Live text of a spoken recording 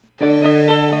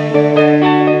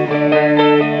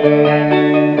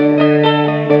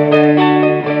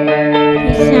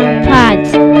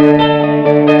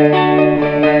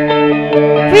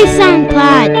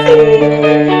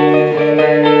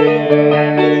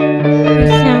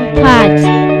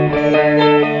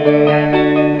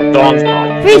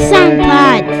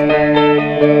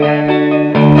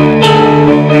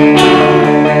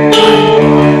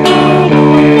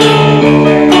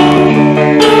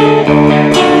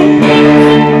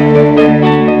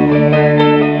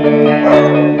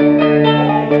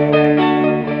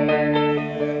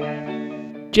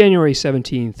January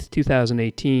 17th,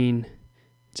 2018.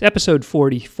 It's episode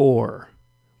 44,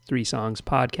 Three Songs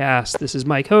Podcast. This is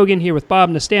Mike Hogan here with Bob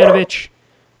Nastanovich,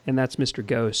 and that's Mr.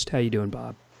 Ghost. How you doing,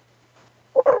 Bob?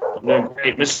 I'm doing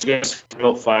great. Mr. Ghost is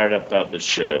real fired up about this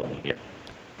show. Yeah.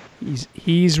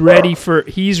 He's ready for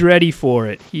it.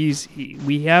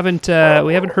 We haven't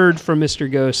heard from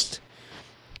Mr. Ghost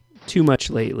too much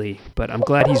lately, but I'm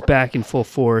glad he's back in full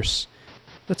force.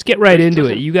 Let's get right into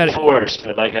it. You got it. Force,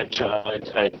 but like I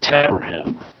temper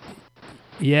him.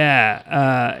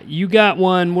 Yeah, you got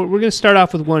one. We're going to start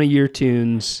off with one of your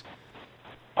tunes.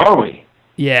 Are we?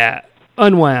 Yeah,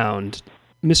 Unwound,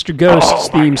 Mr. Ghost's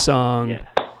theme song, Yeah.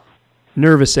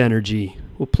 Nervous Energy.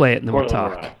 We'll play it and then we'll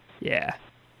Portland talk. Rock. Yeah.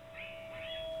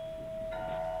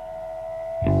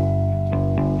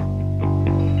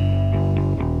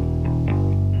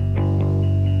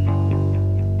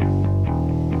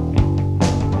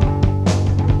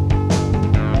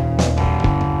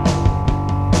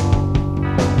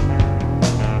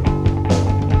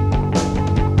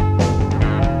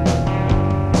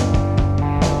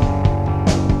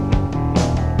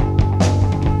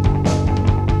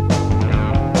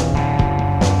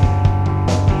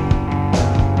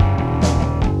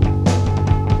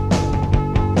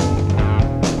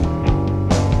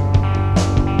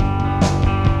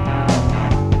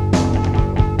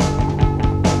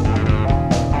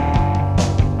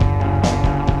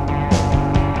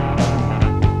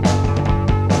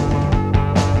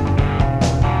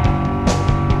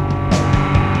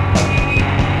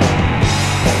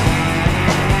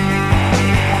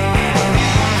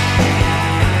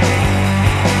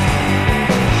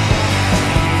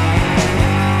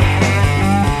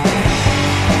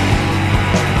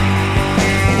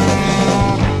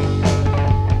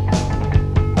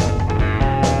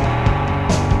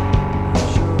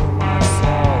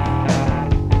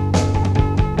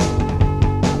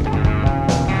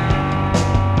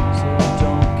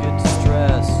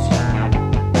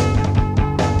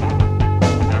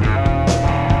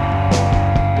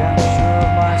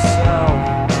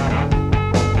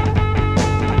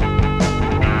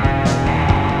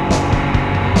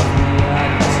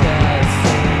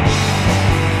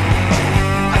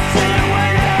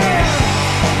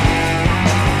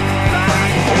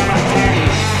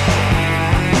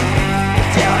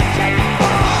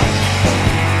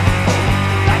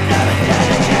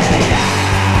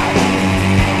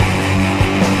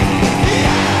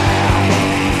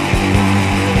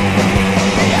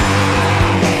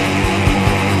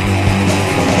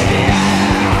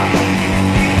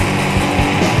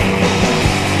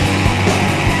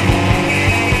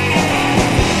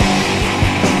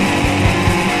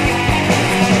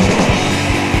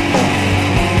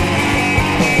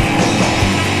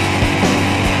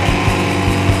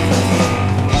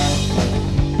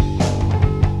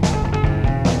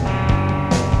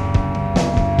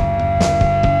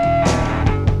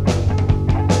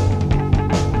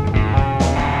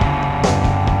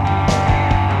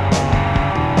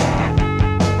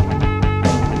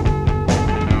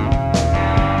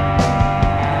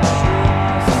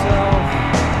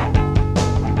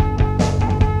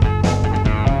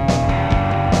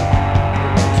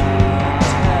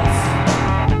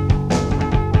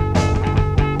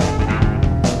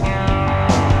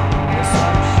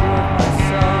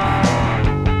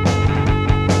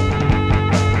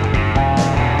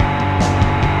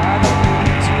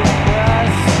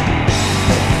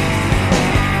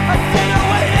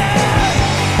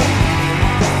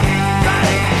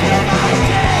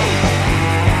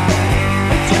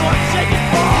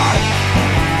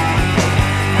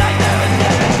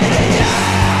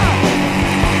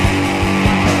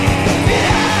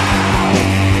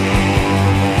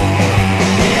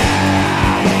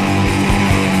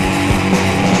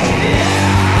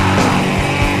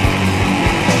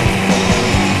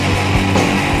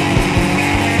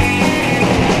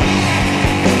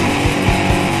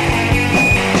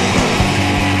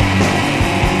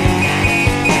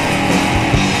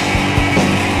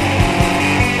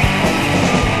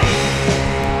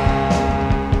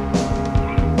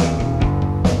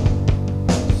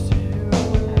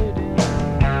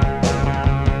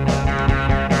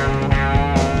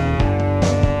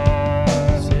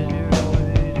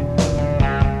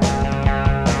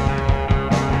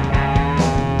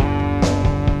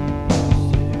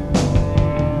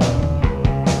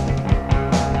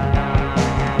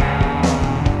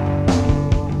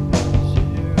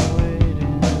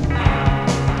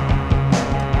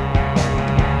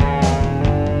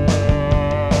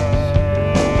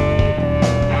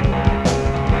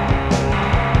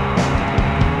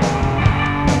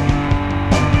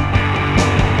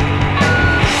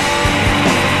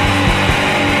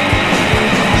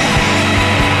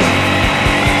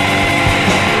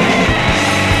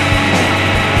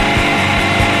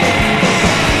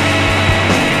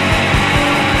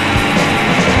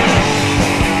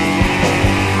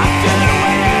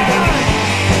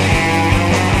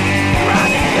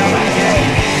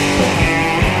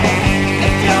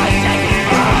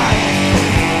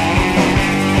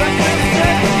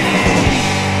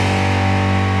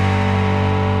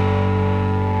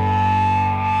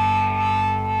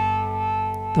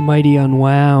 Mighty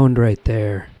Unwound right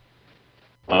there.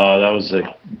 Oh, they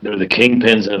were the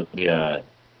kingpins of the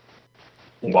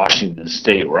Washington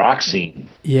State rock scene.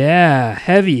 Yeah,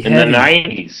 heavy in the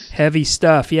 90s. Heavy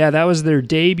stuff. Yeah, that was their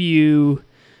debut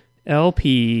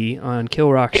LP on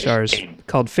Kill Rock Stars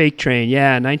called Fake Train.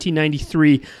 Yeah,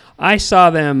 1993. I saw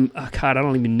them, God, I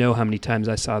don't even know how many times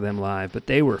I saw them live, but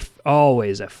they were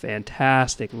always a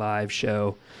fantastic live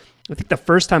show. I think the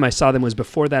first time I saw them was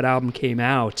before that album came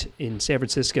out in San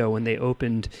Francisco when they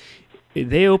opened.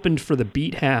 They opened for the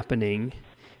Beat Happening,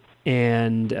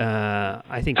 and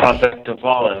I think Prospect to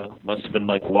Follow must have been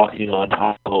like walking on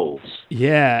hot coals.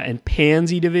 Yeah, and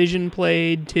Pansy Division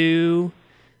played too.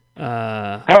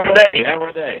 How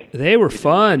were they? They were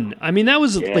fun. I mean, that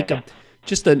was like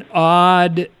just an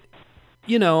odd,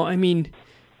 I mean,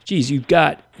 geez, you've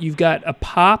got a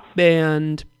pop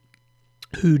band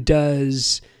who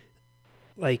does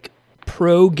like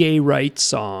pro-gay rights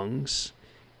songs.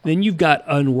 Then you've got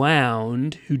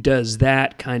Unwound, who does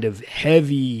that kind of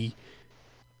heavy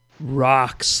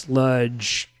rock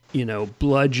sludge,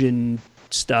 bludgeon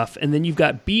stuff. And then you've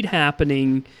got Beat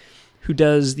Happening, who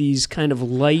does these kind of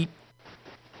light,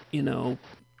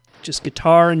 just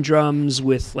guitar and drums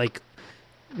with like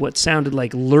what sounded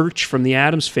like Lurch from the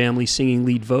Addams Family singing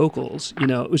lead vocals.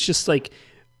 It was just like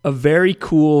a very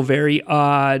cool, very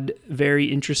odd, very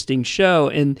interesting show.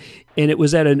 And it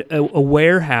was at a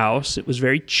warehouse. It was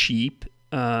very cheap,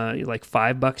 like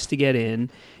 $5 to get in.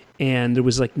 And there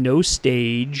was like no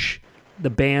stage.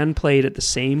 The band played at the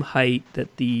same height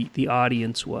that the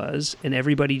audience was. And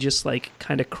everybody just like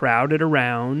kind of crowded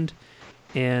around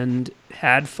and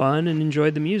had fun and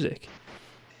enjoyed the music.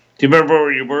 Do you remember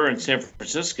where you were in San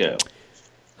Francisco?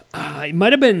 It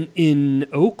might have been in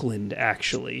Oakland,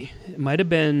 actually. It might have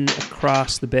been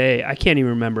across the bay. I can't even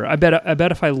remember. I bet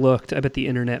if I looked, I bet the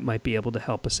internet might be able to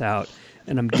help us out.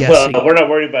 And I'm guessing... Well, we're not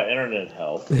worried about internet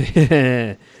help.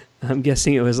 I'm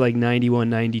guessing it was like 91,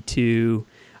 92.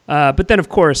 But then, of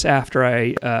course, after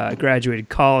I graduated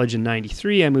college in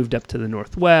 93, I moved up to the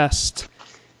Northwest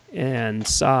and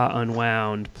saw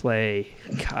Unwound play.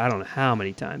 God, I don't know how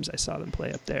many times I saw them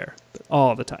play up there, but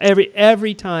all the time.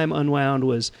 Every time Unwound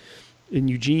was in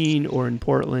Eugene or in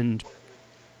Portland,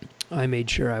 I made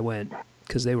sure I went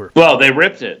because they were. Well, they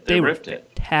ripped it. They ripped it.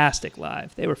 Fantastic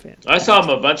live. They were fantastic. I saw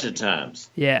them a bunch of times.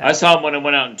 Yeah, I saw them when I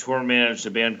went out and tour managed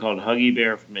a band called Huggy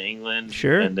Bear from England.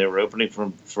 Sure. And they were opening for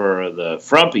the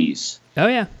Frumpies. Oh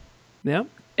yeah, yeah.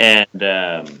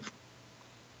 And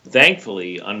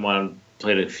thankfully, Unwound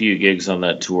played a few gigs on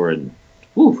that tour, and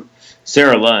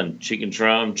Sarah Lund, Chicken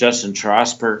Drum, Justin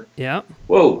Trosper,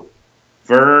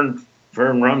 Vern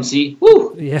Rumsey,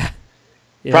 yeah.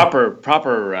 proper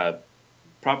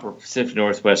Pacific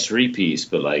Northwest 3-piece,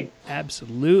 but like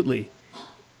absolutely,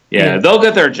 yeah, they'll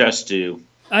get their just due.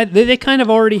 They kind of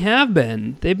already have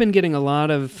been. They've been getting a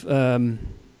lot of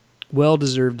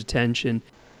well-deserved attention.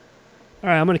 All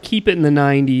right, I'm going to keep it in the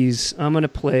 90s. I'm going to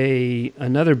play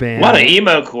another band. A lot of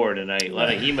emo-core tonight.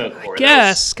 I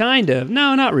guess, kind of.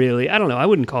 No, not really. I don't know. I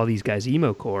wouldn't call these guys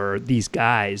emo-core, or this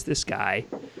guy.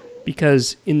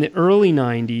 Because in the early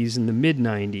 90s and the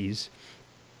mid-90s,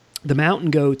 the Mountain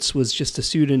Goats was just a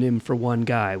pseudonym for one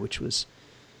guy, which was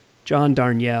John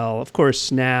Darnielle. Of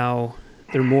course, now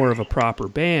they're more of a proper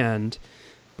band.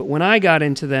 But when I got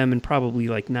into them in probably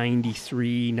like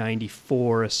 93,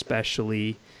 94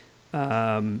 especially...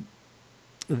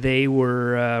 they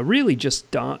were really just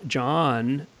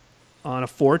John on a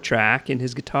 4-track and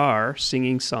his guitar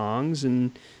singing songs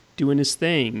and doing his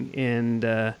thing. And,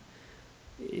 I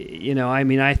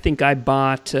think I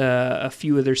bought a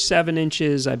few of their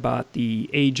 7-inches. I bought the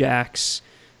Ajax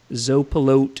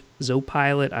Zopilot,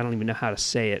 I don't even know how to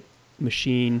say it,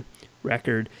 machine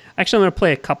record. Actually, I'm going to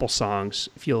play a couple songs,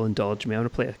 if you'll indulge me. I'm going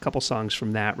to play a couple songs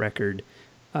from that record.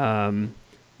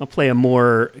 I'll play a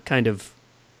more kind of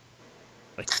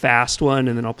like fast one,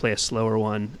 and then I'll play a slower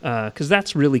one because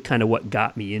that's really kind of what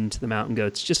got me into the Mountain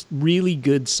Goats. Just really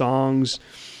good songs.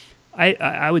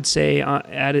 I would say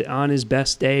on his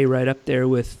best day, right up there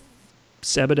with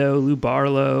Sebadoh, Lou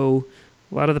Barlow,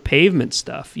 a lot of the Pavement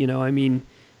stuff.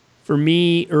 For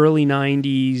me, early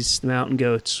 90s, the Mountain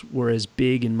Goats were as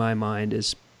big in my mind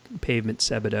as Pavement,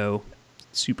 Sebadoh,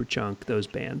 Superchunk, those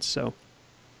bands. So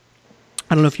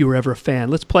I don't know if you were ever a fan.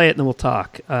 Let's play it and then we'll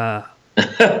talk.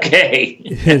 Okay.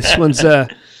 This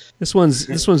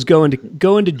one's going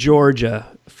to Georgia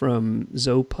from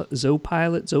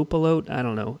Zopilot. I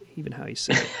don't know even how you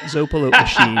say it. Zopilot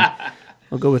Machine.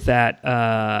 I'll go with that.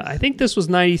 I think this was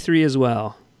 93 as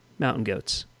well. Mountain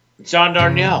Goats. John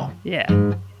Darnielle. Yeah.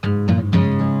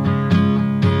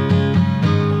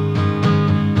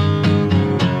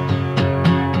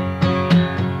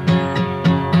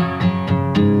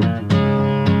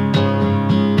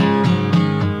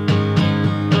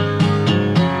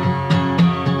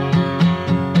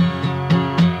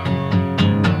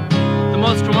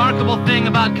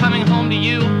 about coming home to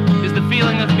you is the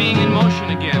feeling of being in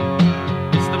motion again.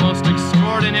 It's the most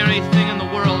extraordinary thing in the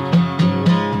world.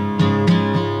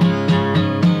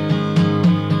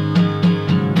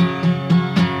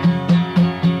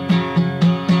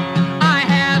 I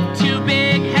have two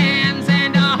big hands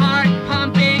and a heart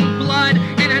pumping blood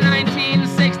and a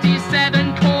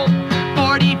 1967 Colt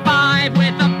 45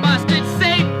 with a busted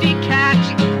safety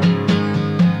catch.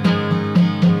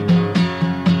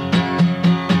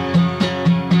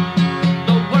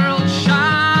 The world shines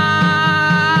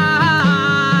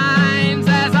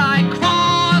as I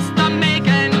cross the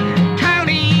Macon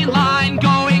County line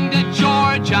going to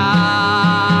Georgia.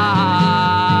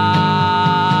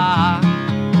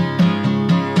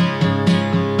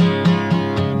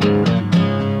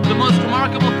 The most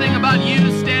remarkable thing about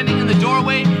you standing in the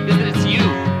doorway is that it's you,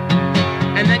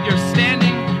 and that you're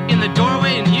standing in the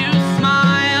doorway and you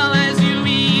smile as you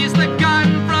ease the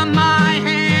gun from my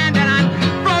hand, and I'm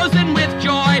frozen with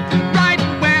joy right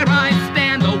where I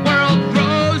stand. The world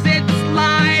grows its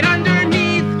light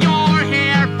underneath your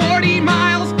hair. 40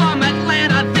 miles from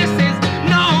Atlanta, this is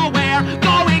nowhere,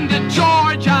 going to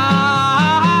Georgia.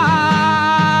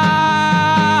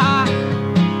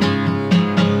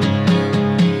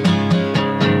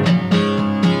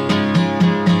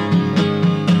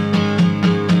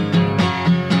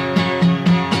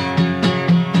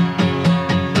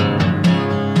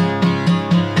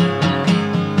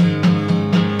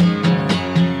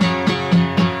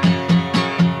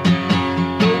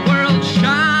 The world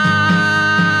shines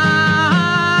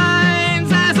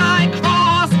as I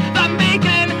cross the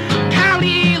Macon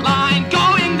County line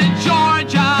going to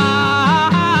Georgia.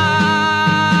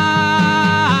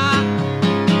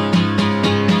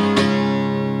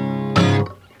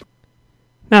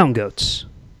 Mountain Goats.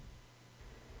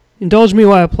 Indulge me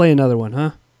while I play another one,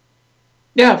 huh?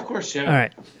 Yeah, of course, yeah. All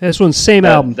right. This one's same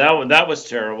album. That was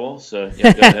terrible, so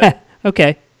yeah, go ahead.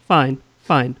 Okay, fine.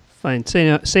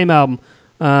 Same album.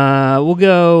 We'll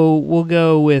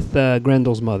go with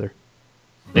Grendel's Mother.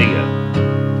 There you go.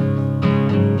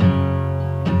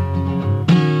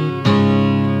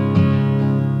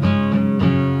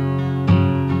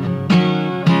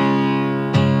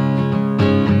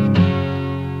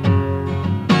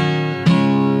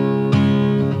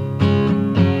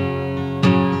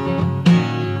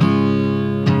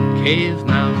 Cave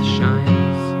mouth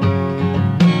shines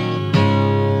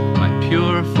by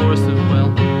pure force of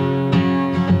will.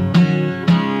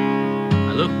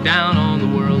 I look down on the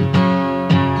world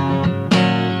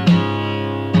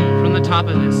from the top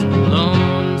of this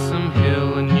lonesome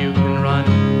hill, and you can run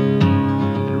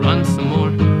and run some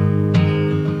more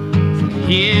from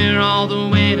here all the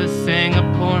way to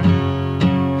Singapore.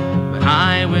 But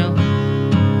I will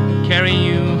carry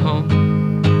you home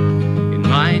in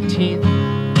my teeth.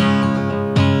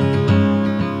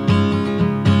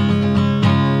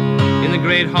 In the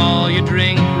great hall you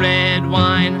drink red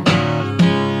wine,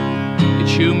 you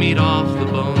chew meat off the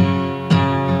bone.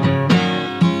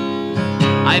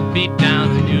 I beat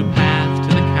down the new path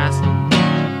to the castle,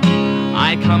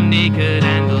 I come naked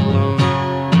and alone.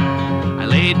 I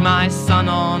laid my son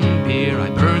on beer, I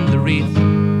burned the wreath.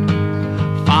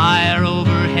 Fire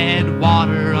overhead,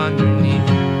 water underneath.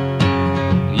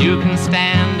 You can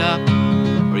stand up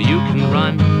or you can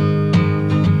run.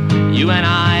 You and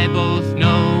I both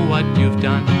know what you've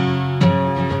done,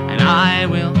 and I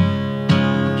will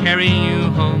carry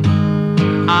you home.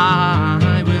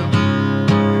 I will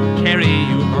carry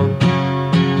you home.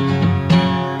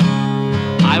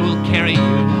 I will carry you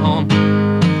home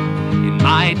in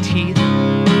my teeth.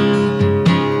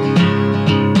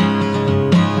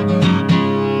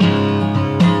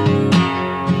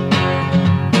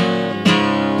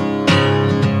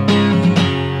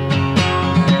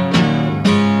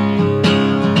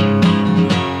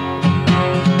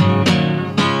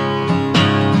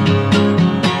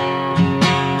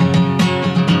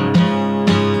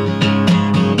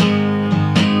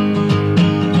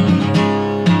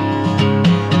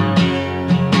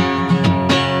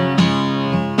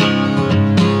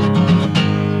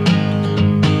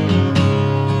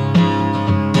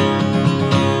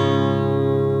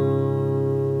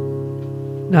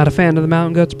 Not a fan of the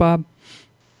Mountain Goats, Bob?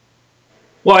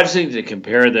 Well, I just think to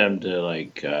compare them to,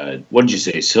 like, what did you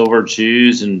say, Silver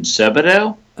Shoes and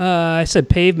Sebadoh? I said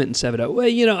Pavement and Sebadoh. Well,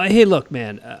 hey, look,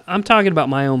 man, I'm talking about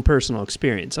my own personal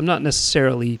experience. I'm not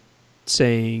necessarily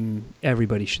saying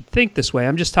everybody should think this way.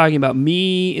 I'm just talking about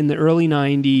me in the early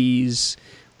 90s,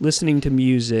 listening to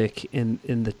music and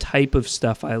the type of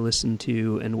stuff I listened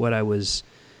to and what I was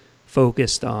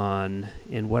focused on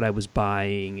and what I was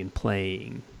buying and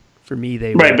playing. For me,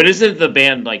 they right, were, but isn't the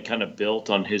band like kind of built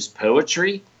on his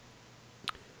poetry?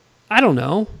 I don't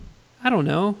know.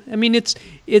 I mean,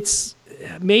 it's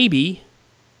maybe.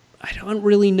 I don't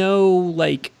really know.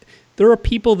 Like, there are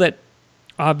people that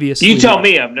obviously. You tell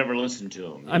me. I've never listened to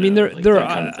them. I mean, that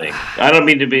kind of thing. I don't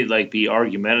mean to be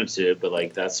argumentative, but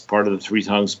like that's part of the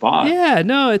three-tongue spot. Yeah,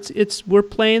 no, it's we're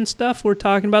playing stuff, we're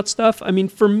talking about stuff. I mean,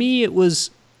 for me, it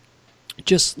was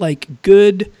just like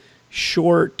good,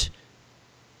 short,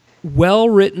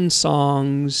 well-written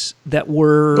songs that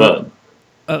were,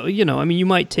 you know, I mean, you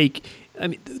might take. I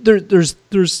mean, there's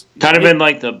kind of in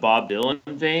like the Bob Dylan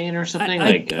vein or something.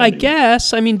 I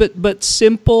guess. I mean, but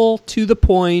simple, to the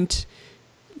point,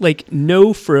 like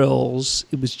no frills.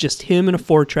 It was just him and a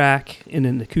 4-track and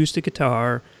an acoustic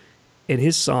guitar, and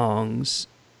his songs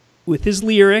with his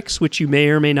lyrics, which you may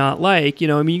or may not like. You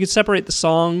know, I mean, you can separate the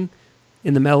song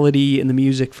and the melody and the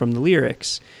music from the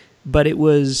lyrics, but it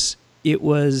was.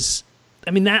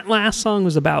 I mean, that last song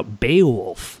was about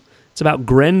Beowulf. It's about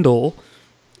Grendel.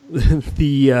 So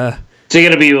you're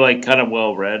gonna be like kind of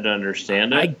well read to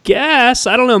understand it. I guess.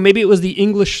 I don't know. Maybe it was the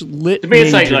English lit. To me,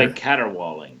 it's like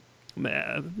caterwauling.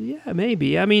 Yeah,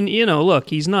 maybe. I mean, you know, look,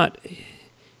 he's not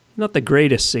the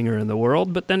greatest singer in the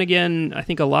world, but then again, I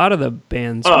think a lot of the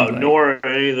bands. Nor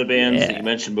any of the bands that you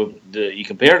mentioned, that you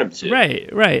compared him to.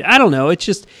 Right. I don't know. It's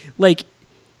just like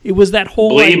it was that whole.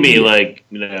 Believe me, like,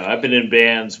 you know, I've been in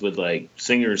bands with like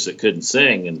singers that couldn't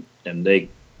sing, and they,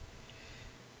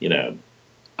 you know.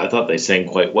 I thought they sang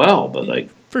quite well, but like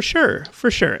for sure,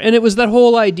 and it was that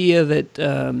whole idea that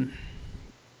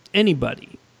anybody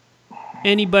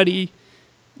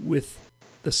with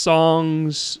the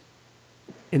songs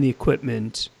and the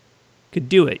equipment could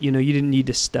do it. You know, you didn't need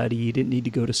to study, you didn't need to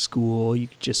go to school. You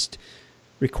could just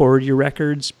record your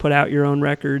records, put out your own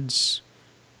records.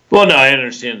 Well, no, I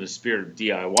understand the spirit of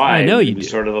DIY. I know you do.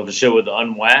 Sort of the show with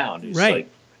Unwound, who's right. Like,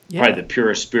 probably the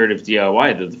purest spirit of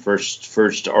DIY. They're the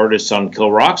first artists on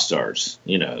Kill Rock Stars.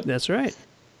 You know, that's right.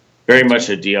 Very much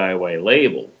a DIY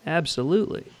label.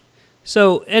 Absolutely.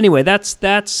 So anyway,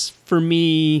 that's for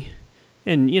me,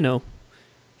 and you know,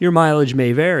 your mileage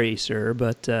may vary, sir,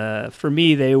 but for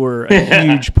me, they were a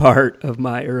huge part of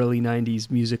my early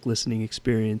 '90s music listening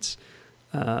experience.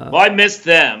 Well, I missed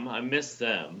them.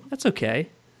 That's okay.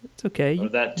 It's okay. Or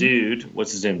that dude,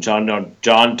 what's his name? John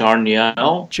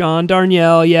Darnielle? John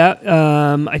Darnielle,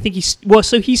 yeah. I think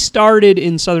he started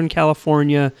in Southern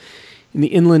California in the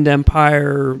Inland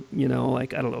Empire, you know,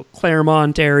 like, I don't know,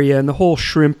 Claremont area, and the whole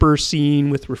shrimper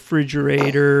scene with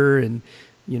Refrigerator and,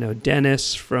 you know,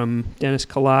 Dennis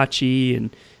Kalachi and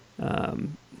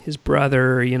his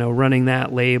brother, you know, running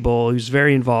that label. He was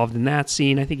very involved in that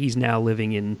scene. I think he's now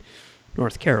living in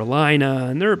North Carolina,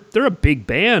 and they're a big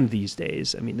band these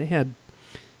days. I mean, they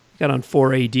got on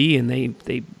 4AD, and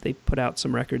they put out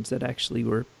some records that actually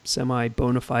were semi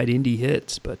bona fide indie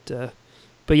hits. But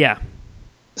yeah,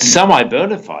 semi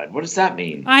bona fide. What does that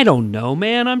mean? I don't know,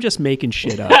 man. I'm just making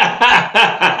shit up.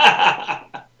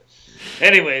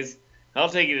 Anyways, I'll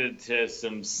take you to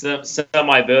some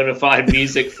semi bona fide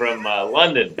music from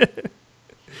London,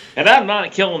 and I'm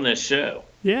not killing this show.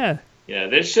 Yeah,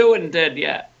 this show isn't dead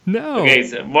yet. No. Okay,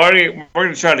 so Marty, we're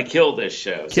going to try to kill this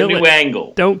show. It's a new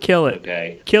angle. Don't kill it.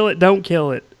 Okay. Kill it, don't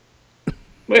kill it.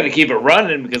 We're going to keep it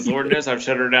running because Lord knows I've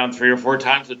shut her down 3 or 4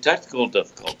 times with technical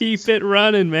difficulties. Keep it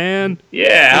running, man.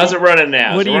 Yeah, how's it running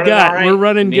now? What do you got? Right? We're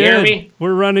running good. Hear me?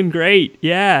 We're running great.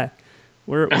 Yeah.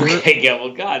 Okay, yeah,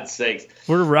 well, God's sakes.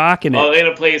 We're rocking it. Oh, they're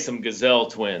going to play some Gazelle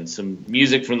Twins, some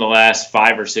music from the last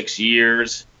 5 or 6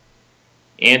 years.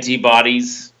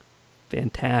 Antibodies.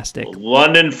 Fantastic.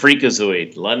 London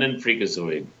Freakazoid.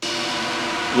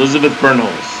 Elizabeth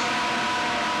Bernholz.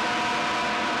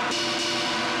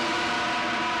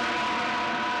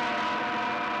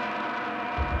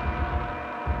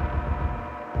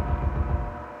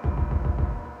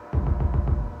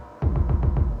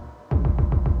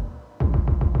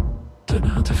 Don't know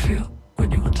how to feel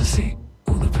when you want to see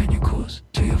all the pain you cause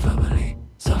to your family.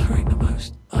 Suffering the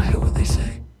most, I hear what they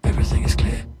say. Everything is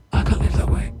clear, I can't live that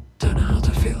way. Don't know how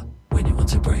to feel when you want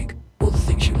to break all the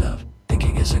things you love.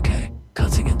 Thinking it's okay,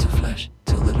 cutting into flesh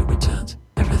till the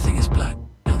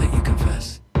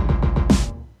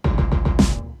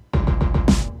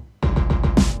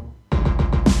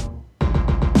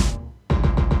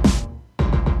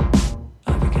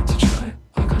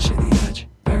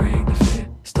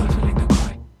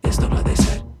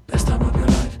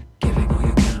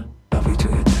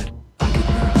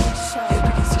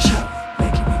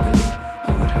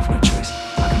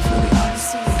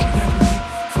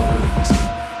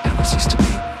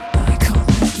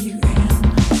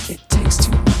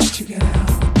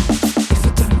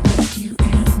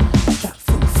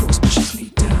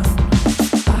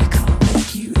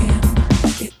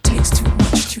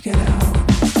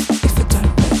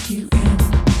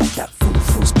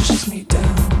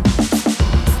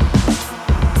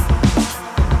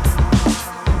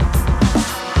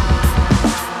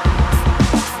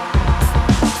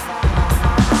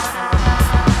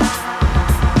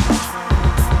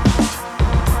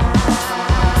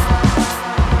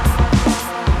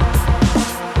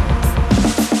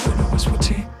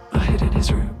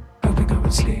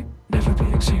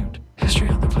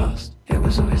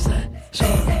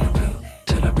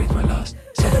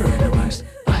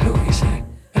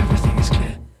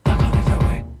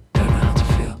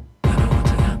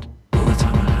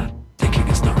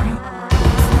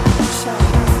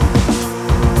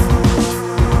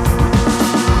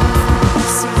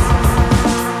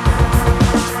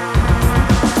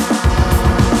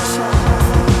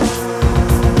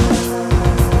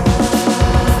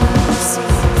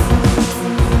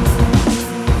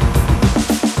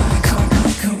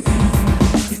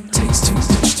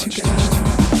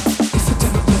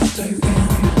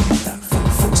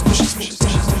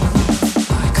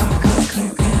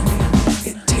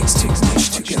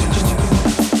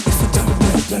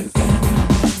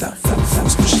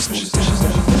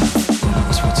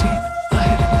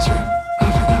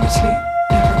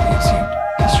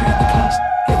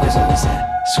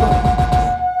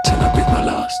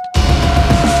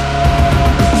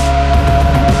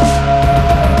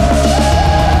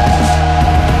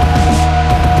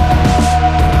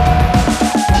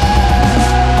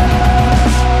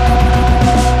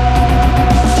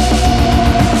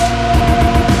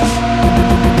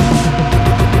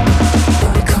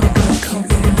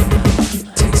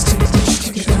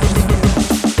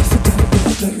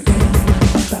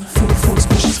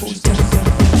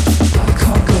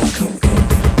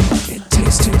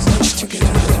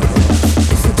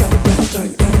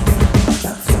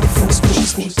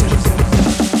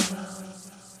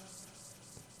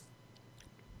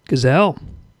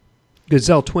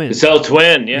Gazelle Twin. Gazelle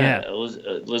Twin, yeah. Yeah.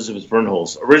 Elizabeth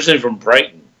Bernholz, originally from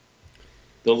Brighton,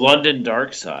 the London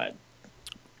Dark Side.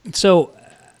 So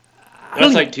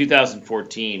That's like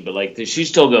 2014, but like she's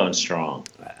still going strong.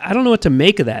 I don't know what to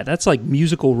make of that. That's like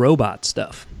musical robot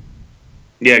stuff.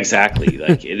 Yeah, exactly.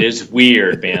 Like it is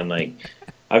weird, man. Like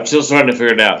I'm still trying to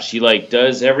figure it out. She like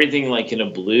does everything like in a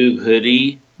blue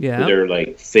hoodie with her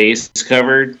like face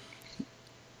covered.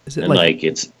 Is it and like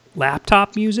it's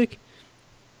laptop music?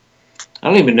 I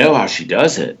don't even know how she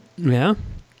does it. Yeah.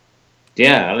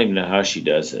 Yeah, I don't even know how she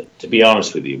does it, to be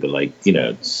honest with you. But like,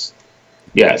 it's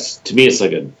to me it's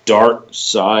like a dark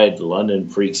side London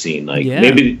freak scene. Like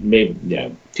maybe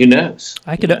who knows?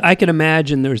 I could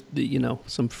imagine there's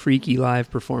some freaky live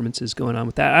performances going on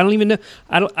with that. I don't even know.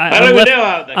 I don't even know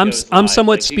how that goes I'm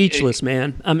somewhat like, speechless,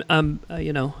 man. I'm not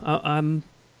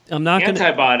gonna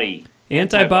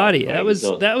antibody. That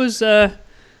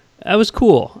was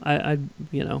cool. I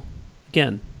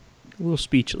again, a little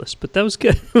speechless, but that was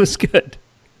good. It was good.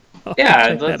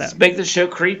 Let's make the show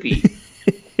creepy.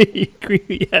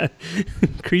 Creepy, yeah.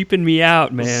 Creeping me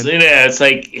out, man. It's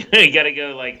like you gotta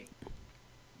go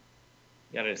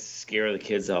gotta scare the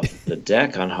kids off the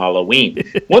deck on Halloween.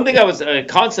 One thing a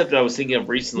concept I was thinking of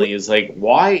recently is like,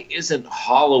 why isn't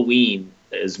Halloween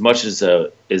as much as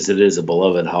it is a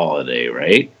beloved holiday,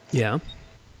 right? Yeah.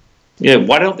 Yeah,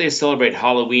 why don't they celebrate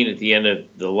Halloween at the end of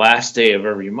the last day of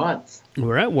every month?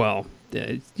 Right. Well,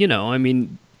 I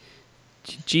mean,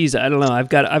 geez, I don't know. I've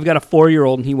got a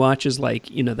 4-year-old and he watches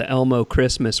the Elmo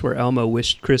Christmas, where Elmo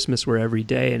wished Christmas were every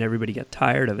day and everybody got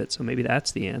tired of it. So maybe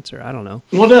that's the answer. I don't know.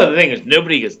 Well, no, the thing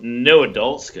is no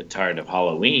adults get tired of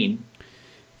Halloween.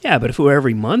 Yeah, but if it were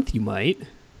every month, you might.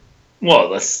 Well,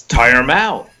 let's tire them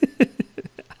out.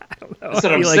 That's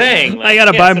what I'm saying. I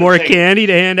gotta buy more candy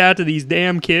to hand out to these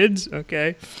damn kids.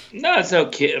 Okay. No, it's no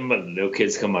kid. No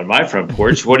kids come on my front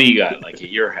porch. What do you got at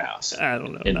your house? I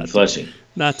don't know. In Flushing,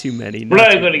 not too many. We're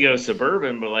not going to go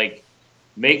suburban, but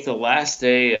make the last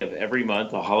day of every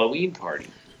month a Halloween party.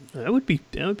 That would be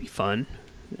fun.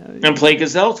 And play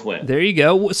Gazelle Twin. There you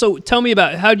go. So tell me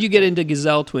about how'd you get into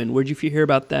Gazelle Twin? Where'd you hear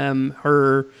about them?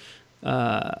 Her?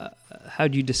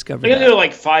 How'd you discover that? I know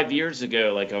 5 years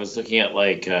ago. I was looking at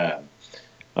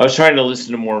I was trying to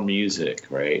listen to more music,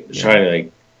 right?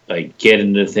 Trying to get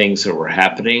into things that were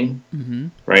happening,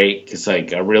 right? Because I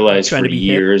realized for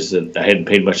years that I hadn't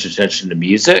paid much attention to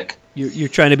music. You're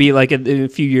trying to be a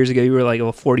few years ago. You were a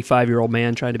 45-year-old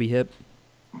man trying to be hip.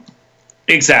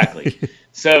 Exactly.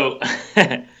 So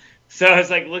I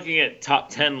was looking at top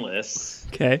 10 lists.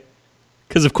 Okay.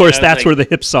 Because of course that's where the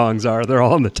hip songs are. They're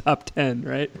all in the top 10,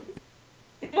 right?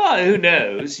 Well, who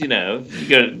knows? You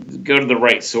go to the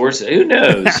right source. Who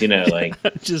knows?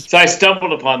 So I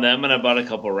stumbled upon them and I bought a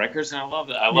couple of records and I love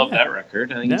it. I love that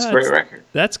record. I think it's a great record.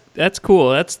 That's cool.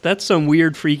 That's some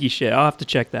weird freaky shit. I'll have to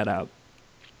check that out.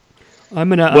 I'm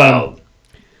gonna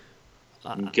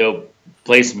go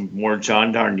play some more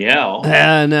John Darnielle.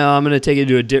 No, I'm gonna take it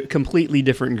to a completely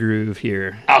different groove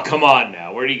here. Oh, come on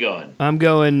now. Where are you going? I'm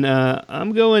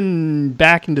going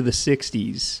back into the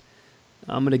 60s.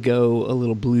 I'm going to go a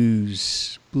little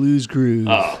blues groove.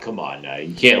 Oh, come on now.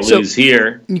 You can't lose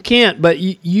here. You can't, but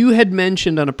you had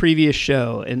mentioned on a previous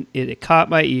show, and it caught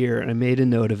my ear, and I made a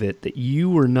note of it, that you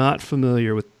were not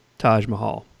familiar with Taj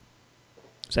Mahal.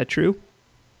 Is that true?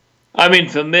 I mean,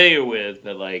 familiar with,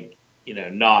 but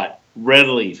not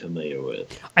readily familiar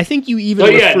with. I think you even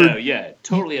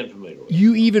totally unfamiliar with.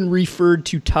 You even referred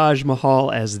to Taj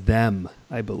Mahal as them,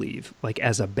 I believe,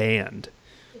 as a band.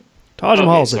 Taj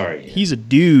Mahal's he's a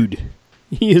dude.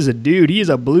 He is a dude. He is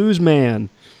a blues man.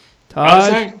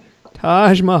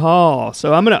 Taj Mahal.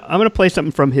 So I'm gonna play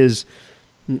something from his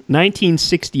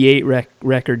 1968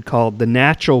 record called "The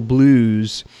Natural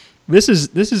Blues." This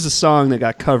is a song that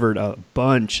got covered a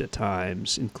bunch of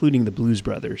times, including the Blues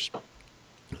Brothers.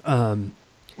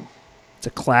 It's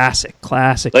a classic.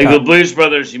 The Blues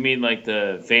Brothers, you mean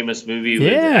the famous movie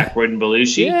with Aykroyd and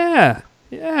Belushi?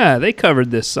 Yeah, they covered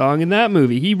this song in that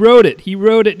movie. He wrote it. He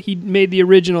made the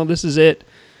original. This is it.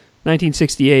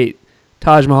 1968.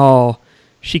 Taj Mahal.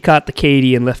 She caught the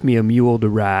Katy and left me a mule to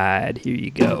ride. Here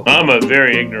you go. I'm a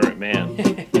very ignorant man.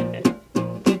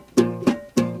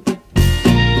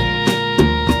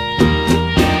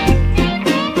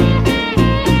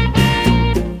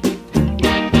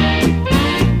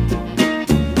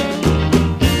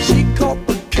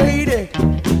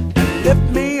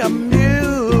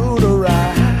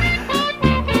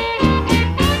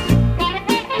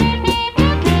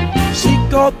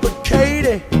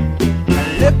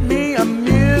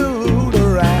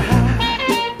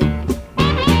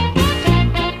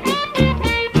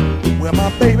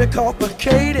 Baby called the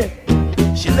Katie.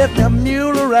 She left me a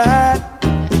mule to ride.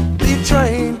 The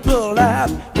train pulled out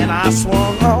and I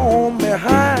swung on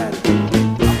behind.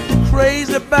 I'm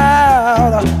crazy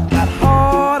about that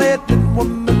hard-headed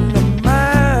woman of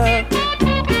mine.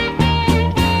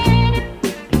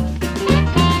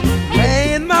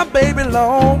 Laying my baby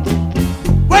long.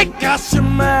 Wake got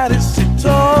somebody so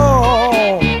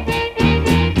tall.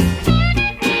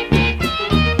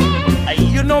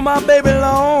 You know my baby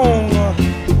long.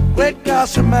 Wake got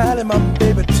somebody, my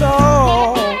baby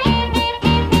tall.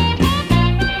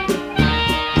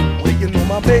 Well, you know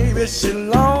my baby she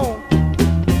long.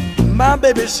 My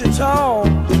baby she tall.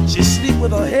 She sleep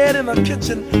with her head in the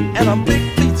kitchen and her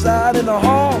big feet out in the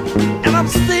hall. And I'm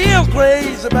still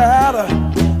crazy about her,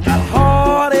 that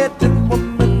hard-headed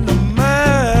woman of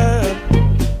mine.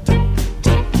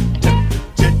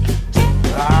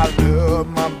 I love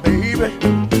my baby,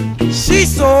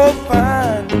 she's so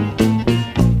fine.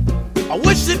 I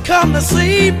wish she'd come to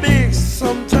see me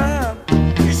sometime.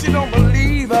 If she don't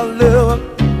believe I love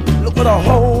her, look what a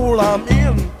hole I'm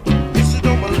in. If she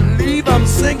don't believe I'm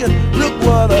singing, look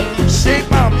what a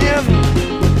shape I'm in.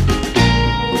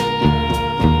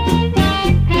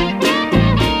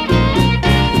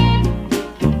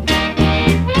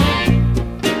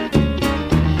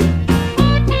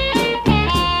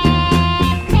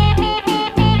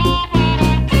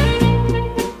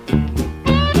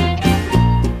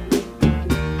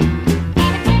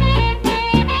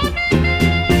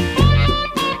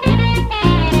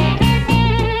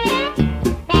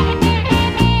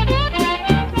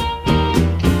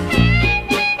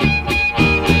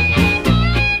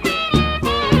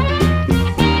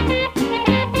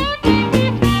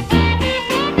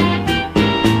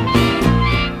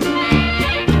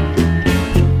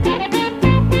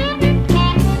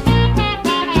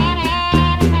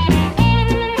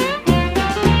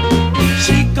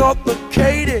 The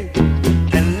Katie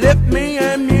and left me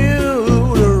a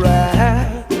mule to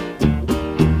ride.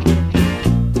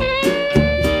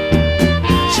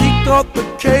 She got the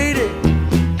Katie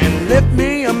and left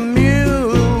me a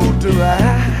mule to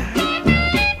ride.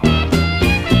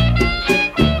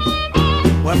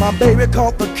 Well, my baby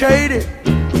caught the Katie,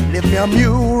 left me a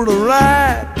mule to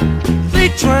ride. The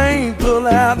train pulled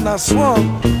out and I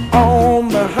swung on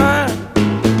behind.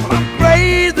 Well, I'm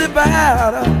crazy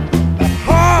about her,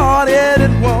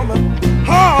 hard-headed woman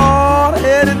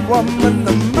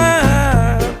of mine.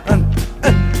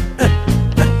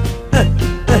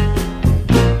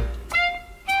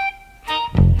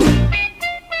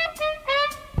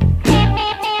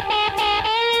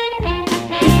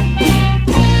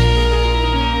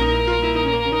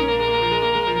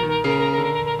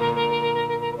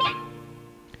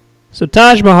 So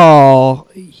Taj Mahal,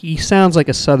 he sounds like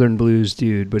a Southern blues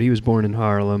dude, but he was born in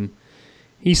Harlem.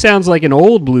 He sounds like an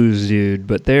old blues dude,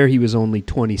 but there he was only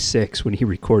 26 when he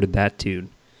recorded that tune.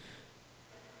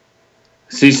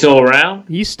 Is he still around?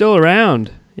 He's still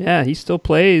around. Yeah, he still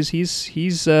plays.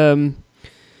 He's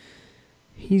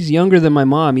younger than my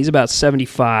mom. He's about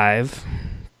 75,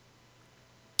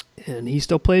 and he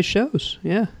still plays shows.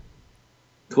 Yeah.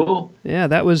 Cool. Yeah,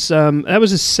 that was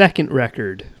his second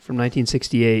record from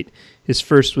 1968. His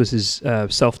first was his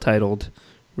self-titled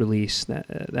release.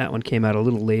 That one came out a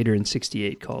little later in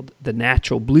 68, called The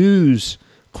Natural Blues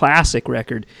Classic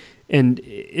record. And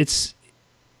it's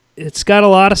got a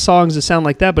lot of songs that sound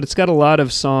like that, but it's got a lot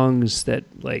of songs that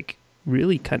like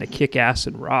really kind of kick ass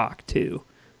and rock too.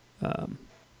 Does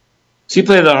he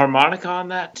play the harmonica on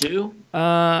that too?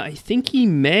 I think he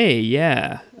may,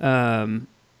 yeah.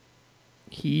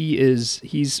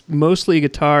 He's mostly a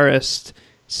guitarist,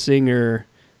 singer,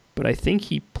 but I think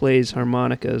he plays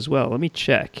harmonica as well. Let me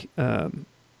check. You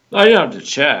have to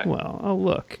check. Well, I'll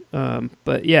look.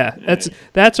 But yeah,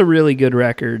 that's a really good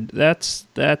record. That's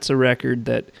a record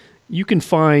that you can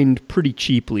find pretty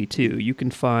cheaply too. You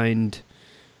can find,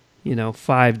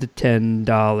 $5 to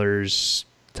 $10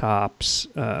 tops.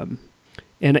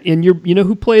 And you know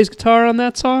who plays guitar on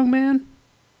that song, man?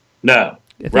 No.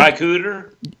 Ry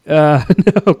Cooder?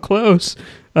 No, close.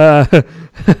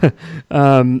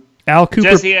 Al Cooper.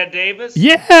 Jesse Ed Davis?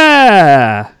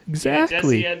 Yeah,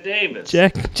 exactly. Jesse Ed Davis.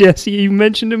 Jesse, you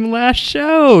mentioned him last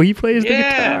show. He plays the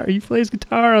guitar. He plays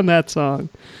guitar on that song.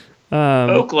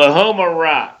 Oklahoma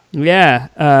Rock.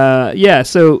 Yeah.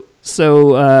 So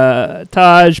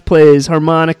Taj plays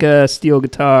harmonica, steel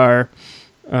guitar,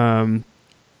 and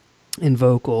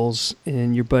vocals,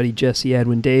 and your buddy Jesse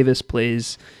Edwin Davis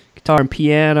plays guitar and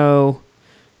piano.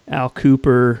 Al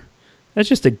Cooper. That's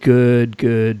just a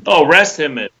good. Oh, rest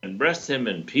him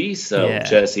in peace. So Yeah.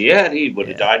 Jesse Ed, he would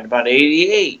have died in about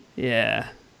 88. Yeah.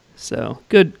 So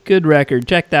good record.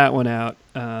 Check that one out.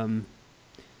 Ain't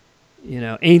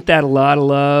That a Lot of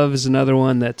Love is another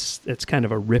one that's kind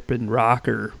of a ripping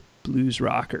rocker, blues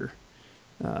rocker.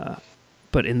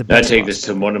 But in the I best take possible. this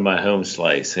to one of my home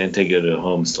slice. I take it to a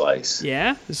home slice.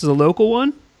 Yeah, this is a local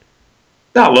one.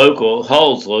 Not local.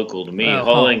 Hull's local to me. Oh,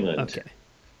 Hull, Hull. England. Okay.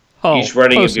 Hull. East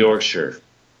Reading of Close enough. Yorkshire.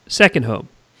 Second home.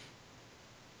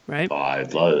 Right. Oh,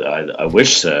 I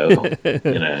wish so.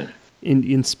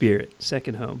 In spirit,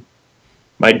 second home.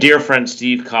 My dear friend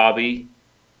Steve Cobby,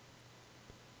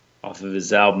 off of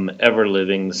his album Ever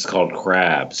Living, this is called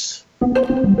Crabs.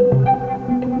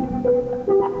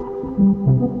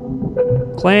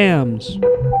 Clams.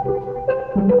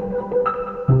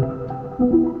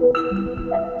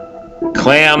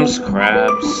 Clams,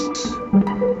 crabs,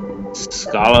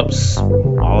 scallops,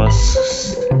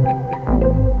 mollusks.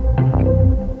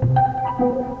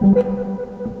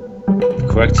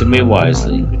 Corrected me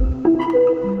wisely.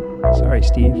 Sorry,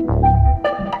 Steve.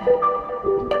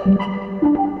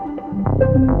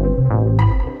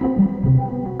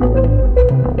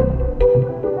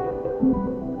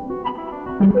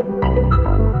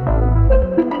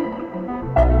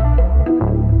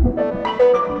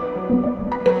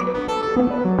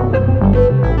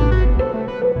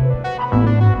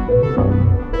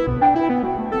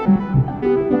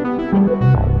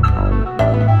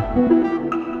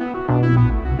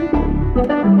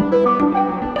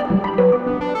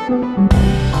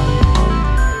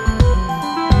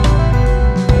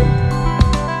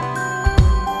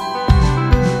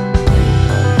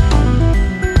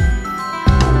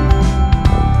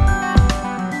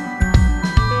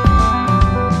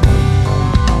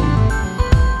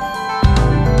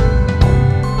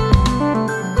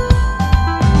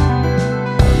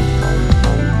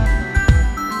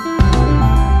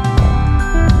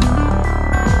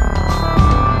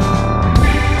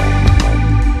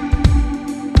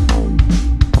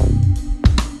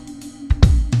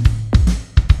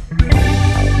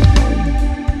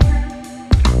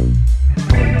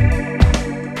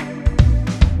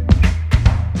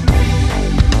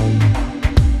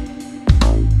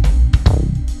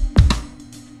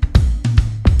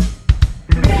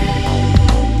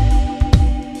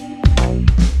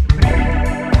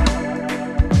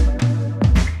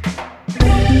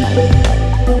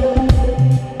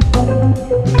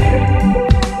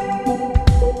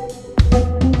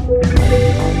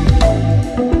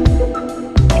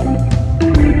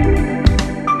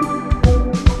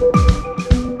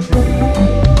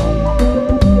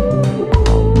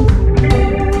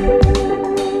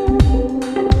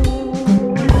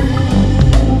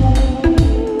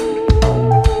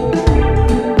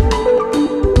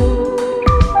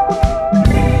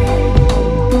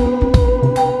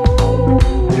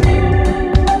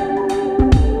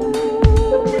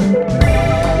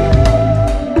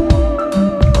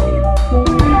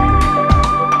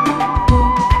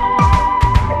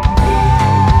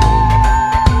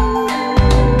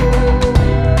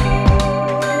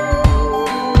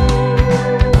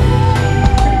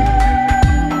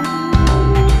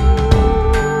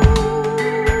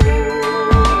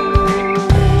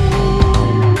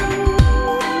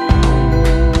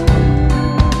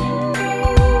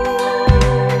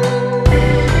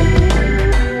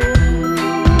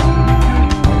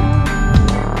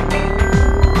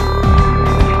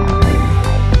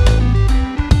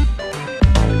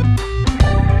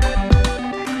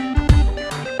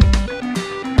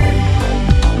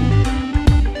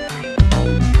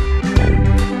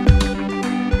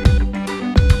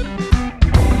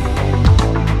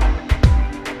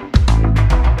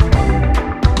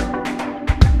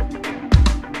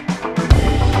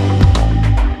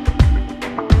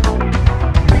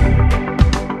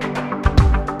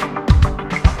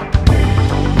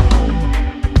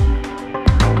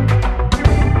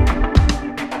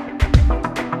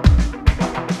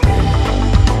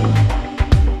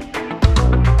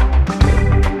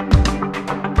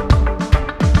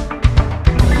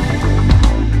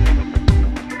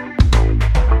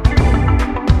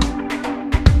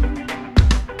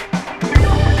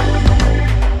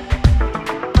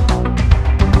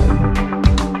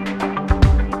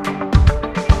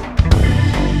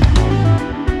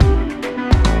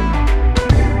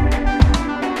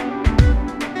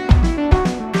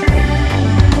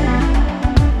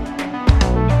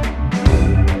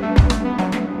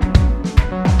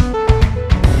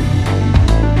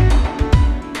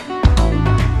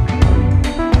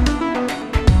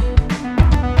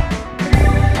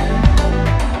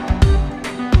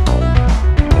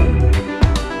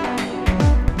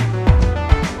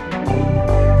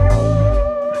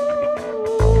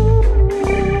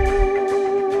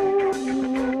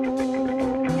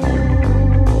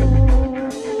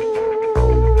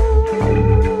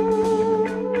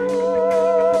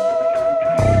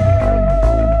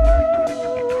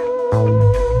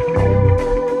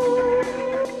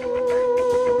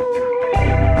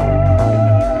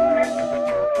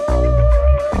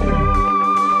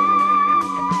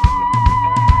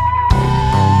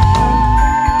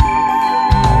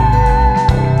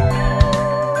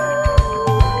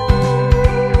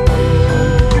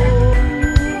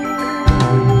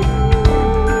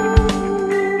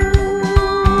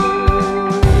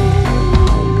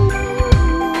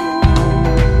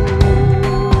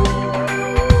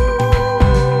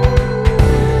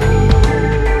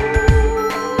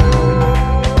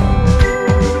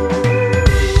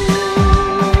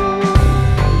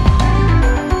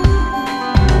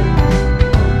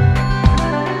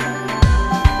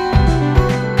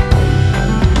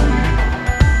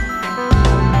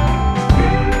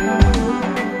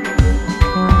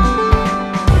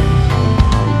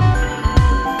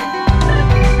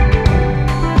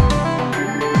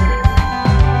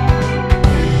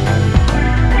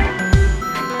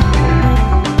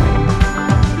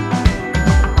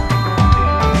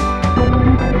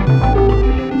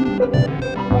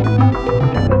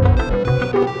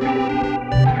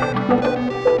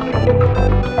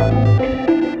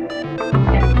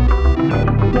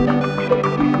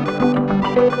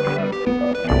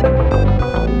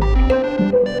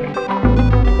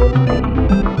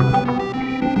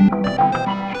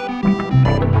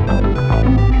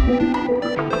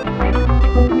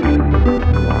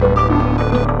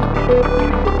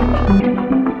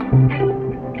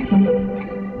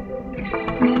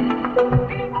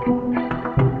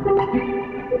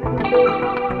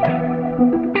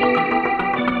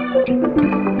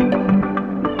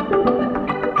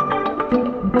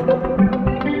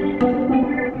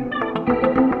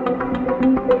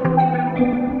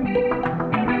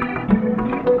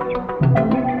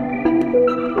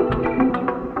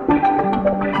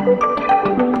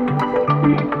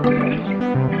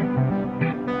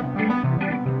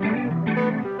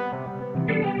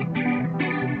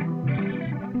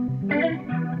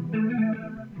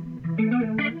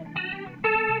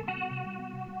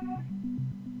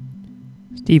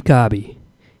 Steve Cobby.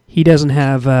 He doesn't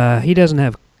have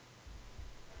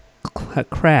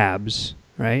crabs,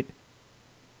 right?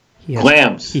 He has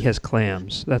Clams. He has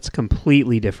clams. That's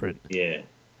completely different.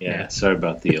 Yeah. Sorry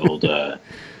about the old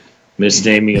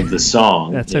misnaming of the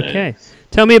song. That's okay.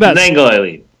 Tell me about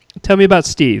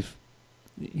Steve.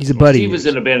 He's a buddy. Steve was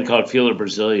in a band called Fila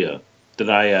Brasilia that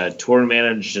I tour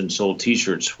managed and sold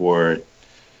T-shirts for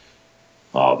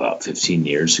about 15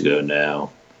 years ago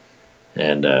now.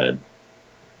 And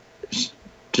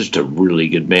just a really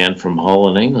good band from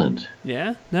Hull in England.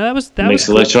 Yeah? No, that makes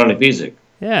electronic music.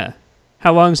 Yeah.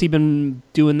 How long has he been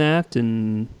doing that?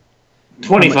 And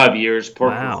 25 years,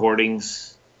 Pork Wow.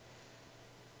 Recordings.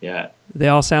 Yeah. They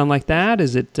all sound like that?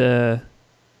 Is it There's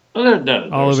all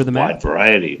over the a map? wide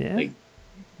variety. Yeah. Like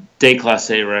Day Class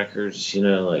A records,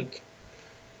 you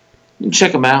can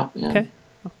check them out. Yeah. Okay.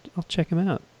 I'll check him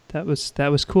out. That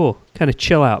was cool. Kind of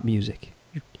chill out music.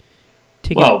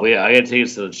 I got to take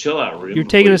us to the chill out room. You're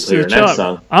taking us to the chill out.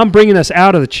 Song. I'm bringing us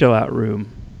out of the chill out room.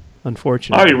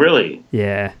 Unfortunately. Are you really?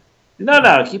 Yeah.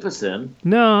 No, keep us in.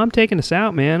 No, I'm taking us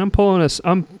out, man. I'm pulling us.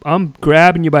 I'm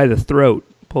grabbing you by the throat,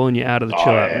 pulling you out of the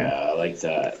chill out room. I like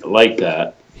that. I like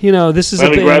that. This is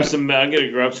I'm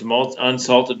gonna grab some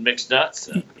unsalted mixed nuts.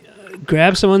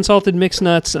 Grab some unsalted mixed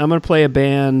nuts. I'm gonna play a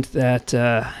band that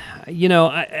I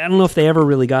don't know if they ever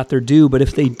really got their due, but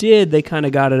if they did, they kind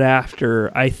of got it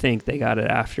after. I think they got it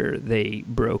after they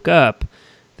broke up.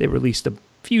 They released a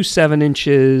few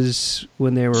 7-inches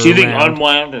when they were. Do you think around.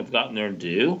 Unwound have gotten their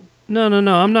due? No.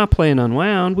 I'm not playing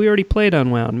Unwound. We already played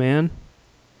Unwound, man.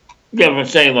 Yeah, but I'm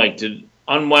saying, did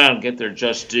Unwound get their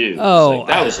just due? Oh,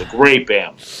 that was a great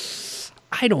band.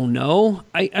 I don't know.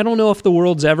 I don't know if the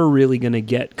world's ever really going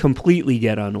to completely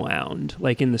get unwound,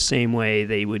 like in the same way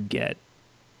they would get,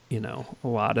 a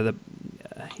lot of the,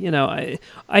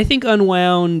 I think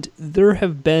Unwound, there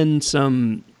have been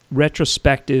some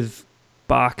retrospective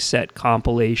box set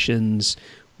compilations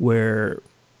where,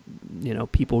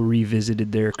 people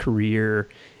revisited their career,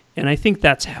 and I think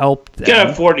that's helped them. You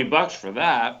got $40 for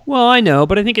that. Well, I know,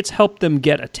 but I think it's helped them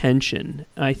get attention.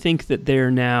 I think that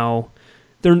they're now...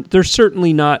 They're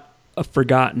certainly not a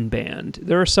forgotten band.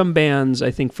 There are some bands,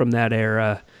 I think, from that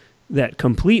era that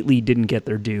completely didn't get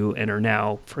their due and are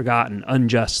now forgotten,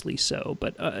 unjustly so.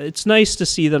 But it's nice to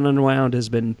see that Unwound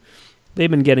they've been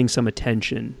getting some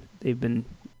attention. They've been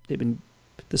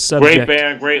the subject. Great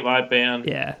band, great live band.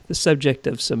 Yeah, the subject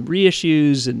of some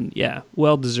reissues, and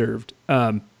well deserved.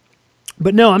 But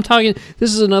no, I'm talking.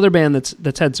 This is another band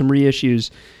that's had some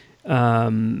reissues.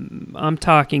 I'm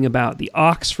talking about the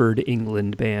Oxford,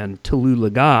 England band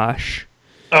Tallulah Gosh.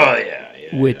 Oh yeah.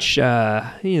 Which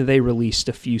they released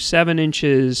a few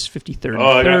 7-inches, 53rd.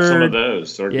 Oh, I got some of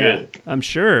those. They're good. I'm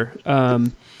sure.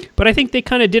 But I think they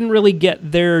kind of didn't really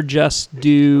get their just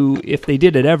due, if they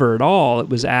did it ever at all. It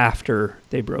was after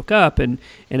they broke up, and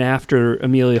after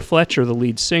Amelia Fletcher, the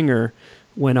lead singer,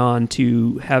 went on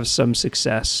to have some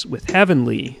success with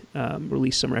Heavenly,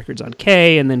 released some records on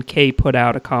K, and then K put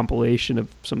out a compilation of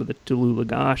some of the Tallulah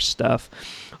Gosh stuff.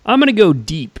 I'm going to go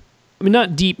deep. I mean,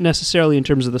 not deep necessarily in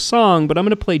terms of the song, but I'm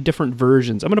going to play different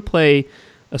versions. I'm going to play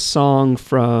a song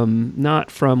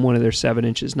not from one of their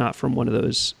 7-inches, not from one of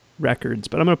those records,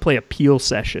 but I'm going to play a Peel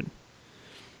session.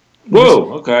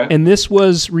 Whoa, okay. And this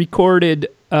was recorded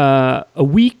a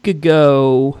week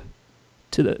ago,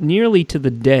 nearly to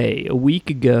the day, a week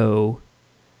ago.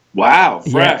 Wow,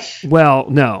 fresh. Yeah, well,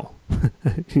 no.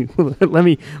 let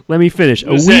me finish.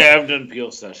 I've done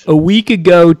Peel sessions. A week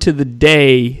ago to the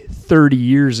day, 30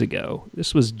 years ago.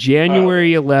 This was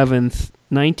January 11th,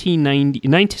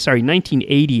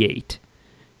 1988.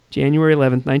 January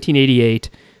 11th, 1988.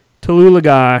 Tallulah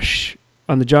Gosh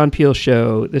on the John Peel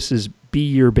Show. This is Be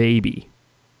Your Baby.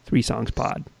 3 Songs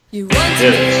Pod. You want to be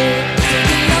your baby.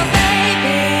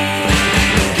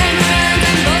 Came around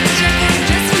and bought the jacket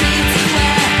just for me to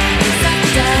wear. We sat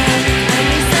down and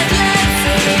we said, let's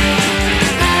see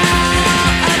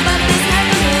how about this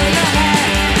heaven for your hair.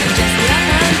 Just be up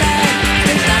and bed.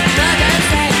 Think that dog and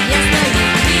said, yes, no, you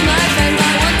can be my friend.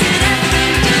 I wanted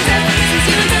everything to tell since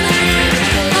you were telling me.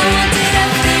 I wanted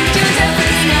everything to tell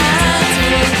now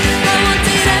too. I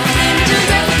wanted everything to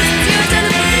tell since you were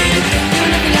telling me. You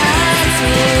were nothing else.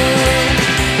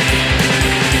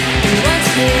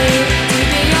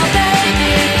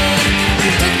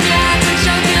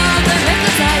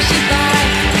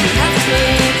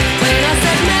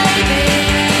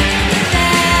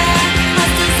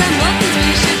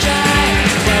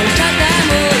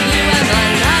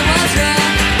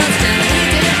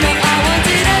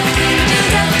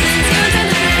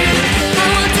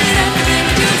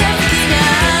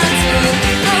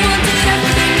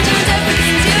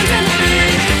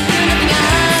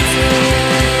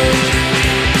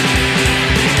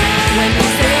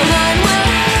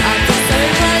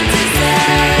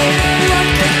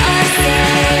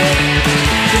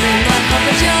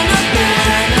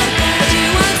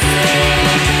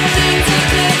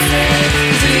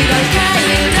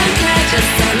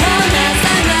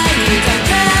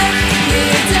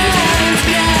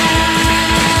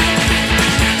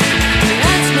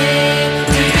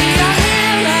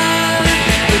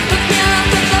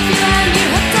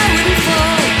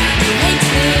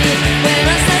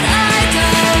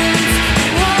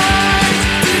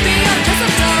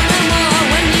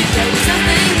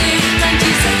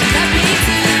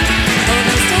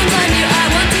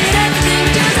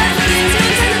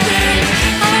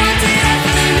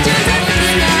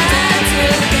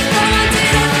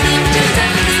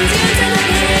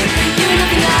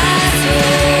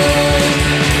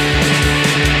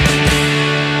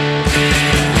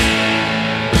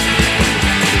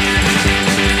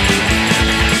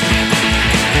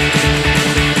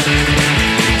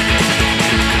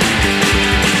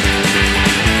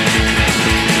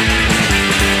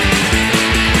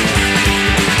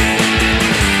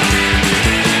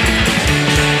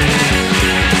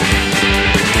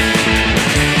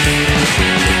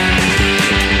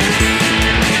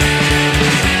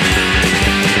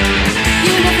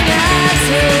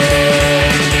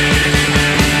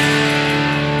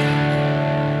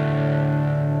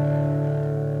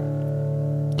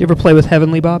 you ever play with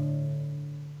Heavenly, Bob?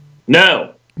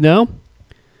 No. No?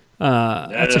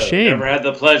 That's a shame. Never had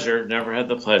the pleasure.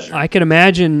 I can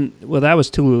imagine, well, that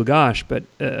was Tallulah Gosh, but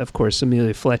of course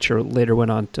Amelia Fletcher later went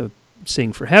on to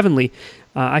sing for Heavenly.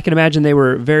 I can imagine they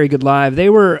were very good live. They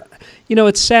were,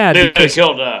 it's sad They'd have because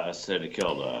killed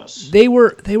us. they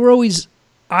were always,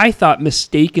 I thought,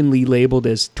 mistakenly labeled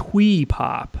as twee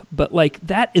pop, but like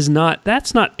that's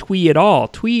not twee at all.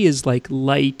 Twee is like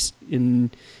light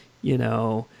and,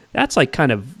 that's like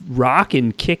kind of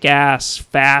rockin', kick-ass,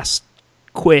 fast,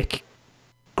 quick,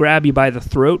 grab you by the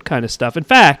throat kind of stuff. In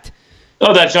fact...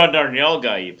 Oh, that John Darnielle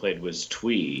guy you played was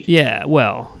twee. Yeah,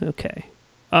 well, okay.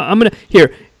 I'm going to...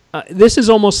 Here, this is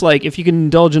almost like if you can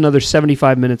indulge another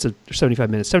 75 seconds of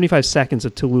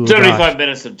Tallulah 75 Gosh.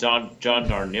 minutes of John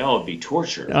Darnielle would be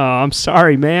torture. Oh, I'm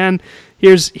sorry, man.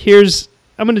 Here's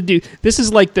I'm going to do... This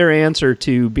is like their answer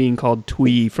to being called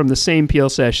twee from the same Peel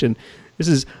session. This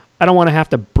is... I don't want to have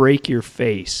to break your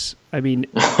face. I mean,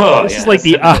 this is like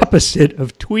the opposite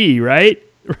of twee, right?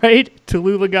 Right?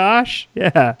 Tallulah Gosh?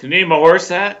 Yeah. To name a horse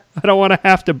that? I don't want to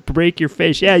have to break your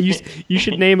face. Yeah, you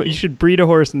should name it. You should breed a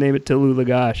horse and name it Tallulah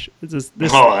Gosh.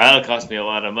 That'll cost me a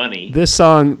lot of money. This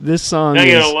song Can I is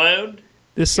get a loan?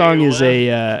 This song is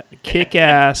a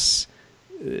kick-ass.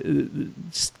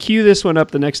 Cue this one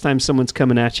up the next time someone's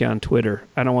coming at you on Twitter.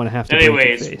 I don't want to have to.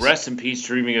 Anyways, break your face. rest in peace,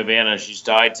 Dreaming of Anna. She's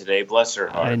died today. Bless her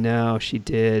heart. I know she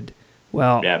did.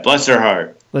 Well, yeah, bless her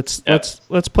heart. Let's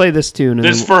play this tune. And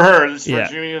This is for her. This is Yeah.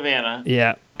 for Dreaming of Anna.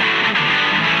 Yeah.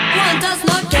 One does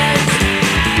not get,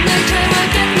 nature will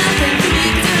get nothing from you,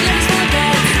 'cause your lips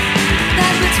forget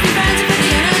that which we friends for the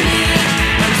enemy.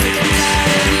 I'm sick and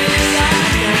tired of you right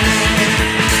now.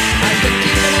 I think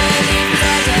you better leave, 'cause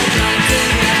I don't like to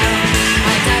now.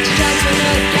 I doubt you just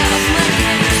wanna get off my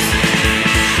case,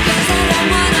 'cause I don't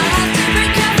wanna have to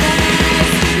break your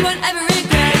face. You won't ever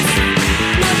regret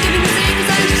not giving the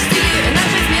secrets I just to you, and that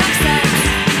makes me upset.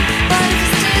 But if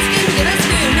it's tears, give us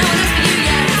room, no one else for you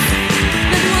yet.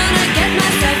 Never wanna get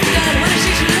myself together, wanna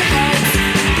shoot you in the head.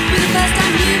 For the first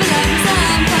time you will have me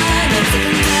some fun. I'm sick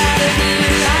and tired of you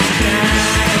right now.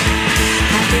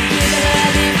 I think you better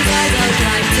leave, 'cause I don't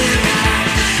like to now.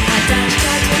 I doubt you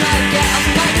just wanna get off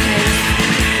my case,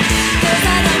 'cause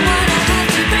I don't wanna have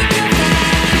to break your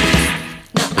face.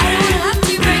 No, I don't wanna have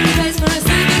to break your face when I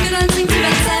see you go dancing to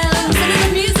that tail. I'm sending the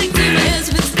music to my ears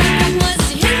with static noise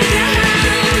to hit the ground.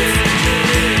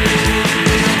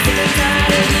 I'm sick and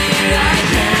tired of you right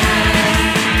now.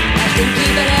 I think you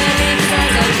better leave, 'cause I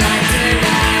don't like to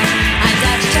now. I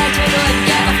doubt you just wanna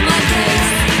get off my case,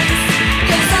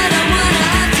 'cause I don't wanna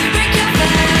have to break your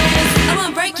face. I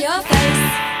won't break your face.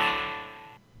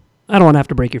 I don't want to have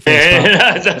to break your face.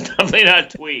 Bob. That's definitely not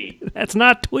twee. That's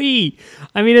not twee.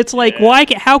 I mean, it's like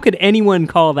how could anyone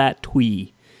call that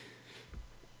twee?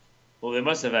 Well, they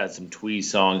must have had some twee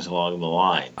songs along the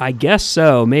line. I guess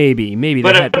so. Maybe.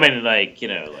 But they had, I mean, like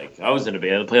I was in a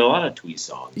band that played a lot of twee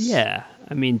songs. yeah.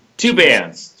 I mean, 2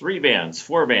 bands, 3 bands,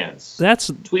 4 bands. that's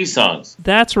twee songs.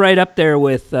 right up there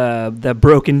with the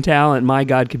Broken Talent. My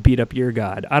God could beat up your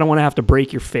God. I don't want to have to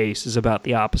break your face is about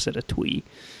the opposite of twee.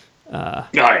 Oh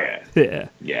yeah, Yeah.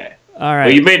 yeah. All right.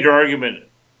 Well, you made your argument.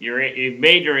 You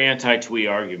made your anti-twee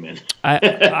argument.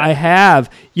 I have.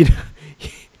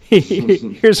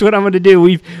 Here's what I'm going to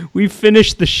do. We've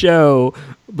finished the show,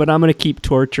 but I'm going to keep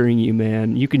torturing you,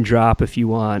 man. You can drop if you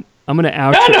want. I'm going to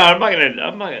outro. No, I'm not gonna.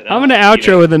 I'm going to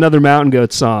outro with another Mountain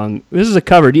Goat song. This is a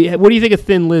cover. What do you think of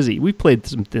Thin Lizzy? We played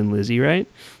some Thin Lizzy, right?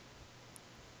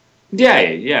 Yeah.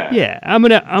 Yeah. I'm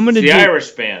gonna The do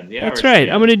Irish band. That's right.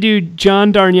 I'm gonna do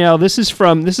John Darnielle. This is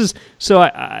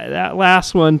that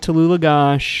last one, Tallulah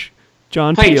Gosh,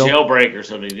 John Play Peel. Jailbreak or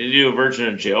something. Did you do a version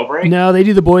of Jailbreak? No, they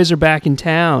do The Boys Are Back in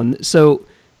Town. So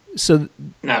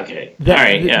Okay. that, All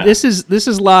right. Yeah. this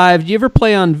is live. Do you ever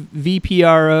play on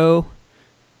VPRO?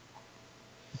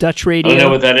 Dutch radio. I don't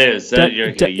know what that is. Is that Du-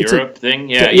 your du- it's a- Europe thing?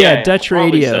 Yeah. Dutch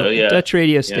probably radio. so, yeah. Dutch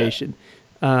radio station.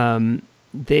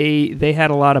 They had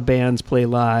a lot of bands play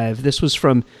live. This was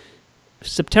from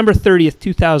September 30th,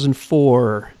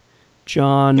 2004.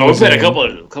 John. Oh, we was played a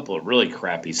in- couple of really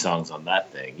crappy songs on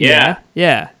that thing. Yeah.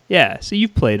 So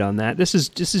you've played on that. This is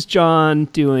John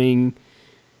doing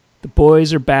The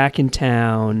Boys Are Back in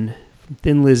Town from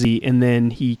Thin Lizzy, and then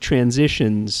he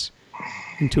transitions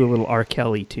into a little R.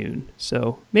 Kelly tune.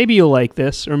 So maybe you'll like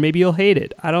this, or maybe you'll hate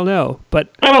it. I don't know, but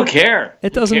I don't care.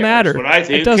 It doesn't Who cares matter. What I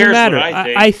think. It doesn't Who cares matter.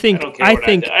 What I think- don't care I what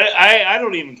think- I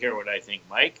don't even care what I think,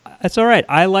 Mike. that's all right.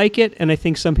 I like it, and I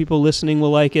think some people listening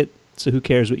will like it. So who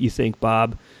cares what you think,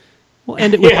 Bob? We'll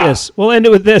end it with Yeah.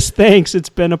 this. Thanks. It's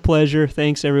been a pleasure.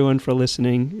 Thanks, everyone, for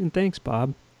listening. And thanks,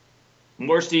 Bob.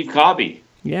 More Steve Cobby.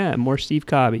 Yeah, more Steve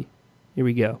Cobby. Here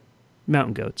we go.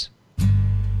 Mountain Goats.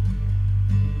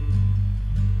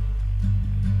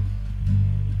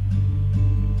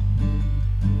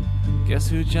 Guess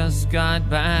who just got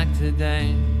back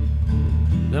today?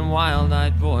 Them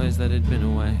wild-eyed boys that had been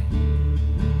away.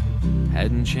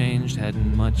 Hadn't changed,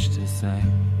 hadn't much to say.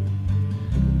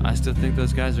 I still think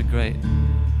those guys are great.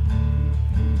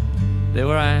 They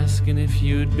were asking if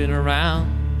you'd been around,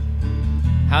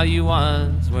 how you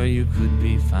was, where you could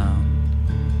be found.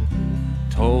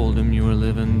 Told them you were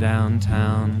living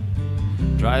downtown,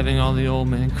 driving all the old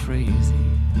men crazy.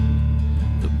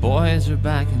 The boys are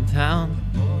back in town.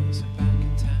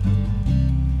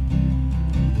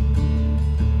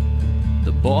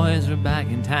 The boys are back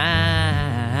in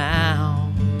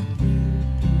town.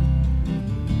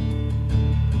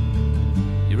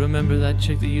 You remember that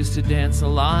chick that used to dance a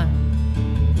lot?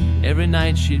 Every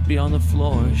night she'd be on the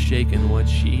floor shaking what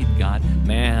she'd got.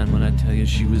 Man, when I tell you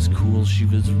she was cool, she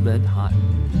was red hot.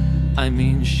 I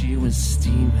mean, she was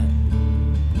steaming.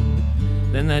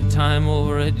 Then that time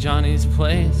over at Johnny's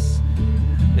place,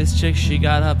 this chick, she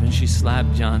got up and she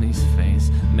slapped Johnny's face.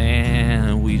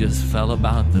 Man, we just fell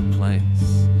about the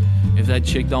place. If that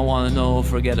chick don't want to know,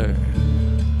 forget her.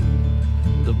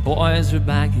 The boys are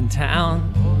back in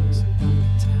town.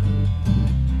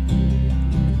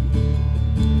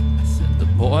 I said the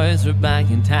boys are back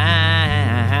in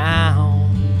town.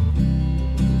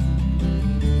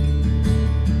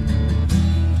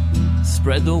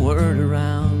 Spread the word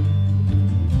around.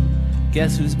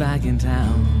 Guess who's back in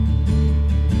town?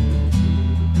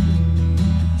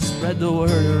 Spread the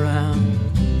word around.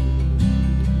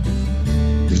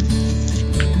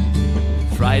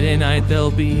 Friday night they'll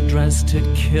be dressed to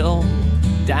kill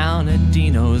down at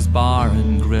Dino's Bar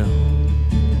and Grill.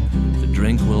 The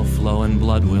drink will flow and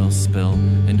blood will spill,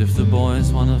 and if the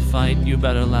boys want to fight, you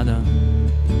better let them.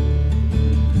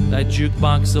 That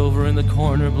jukebox over in the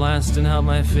corner blasting out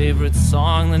my favorite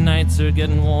song. The nights are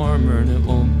getting warmer and it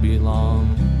won't be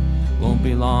long. Won't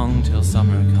be long till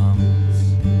summer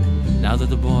comes. Now that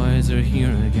the boys are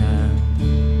here again,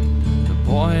 the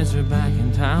boys are back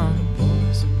in town.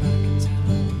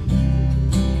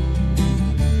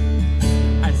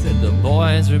 I said the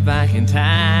boys are back in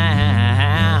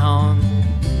town.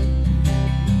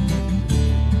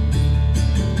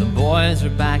 The boys are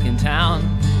back in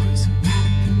town.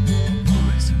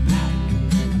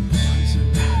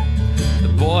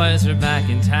 The boys are back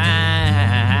in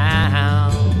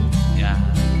town. Yeah.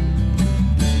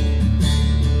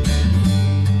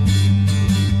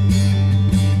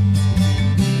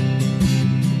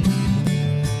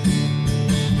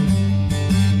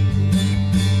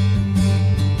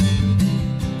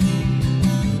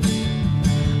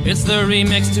 It's the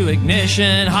remix to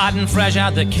Ignition, hot and fresh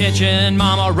out the kitchen.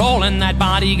 Mama rolling that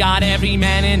body, got every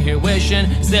man in here wishing.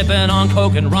 Sipping on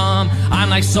coke and rum, I'm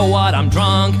like, so what, I'm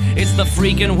drunk. It's the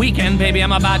freaking weekend, baby,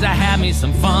 I'm about to have me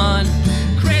some fun.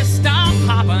 Crystal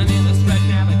popping in the stretch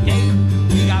navigator.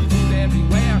 We got food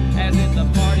everywhere, as if the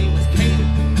party was catered.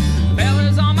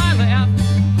 Fellas on my left,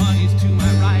 honeys to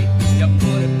my right. You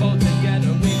put it both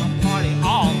together, we gon' party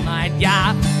all night,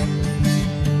 yeah.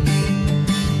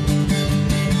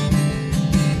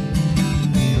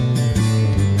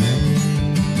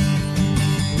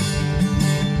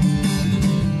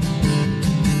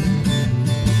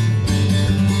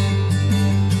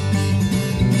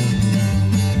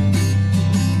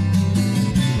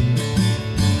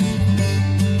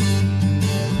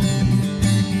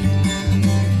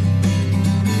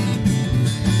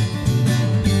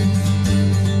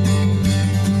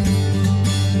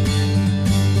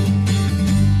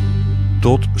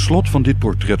 Tot slot van dit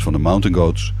portret van de Mountain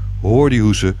Goats hoorde je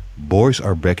hoe ze Boys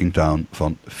Are Back in Town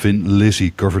van Thin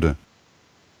Lizzy coverde.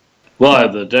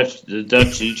 Well, the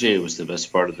Dutch DJ was the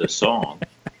best part of the song.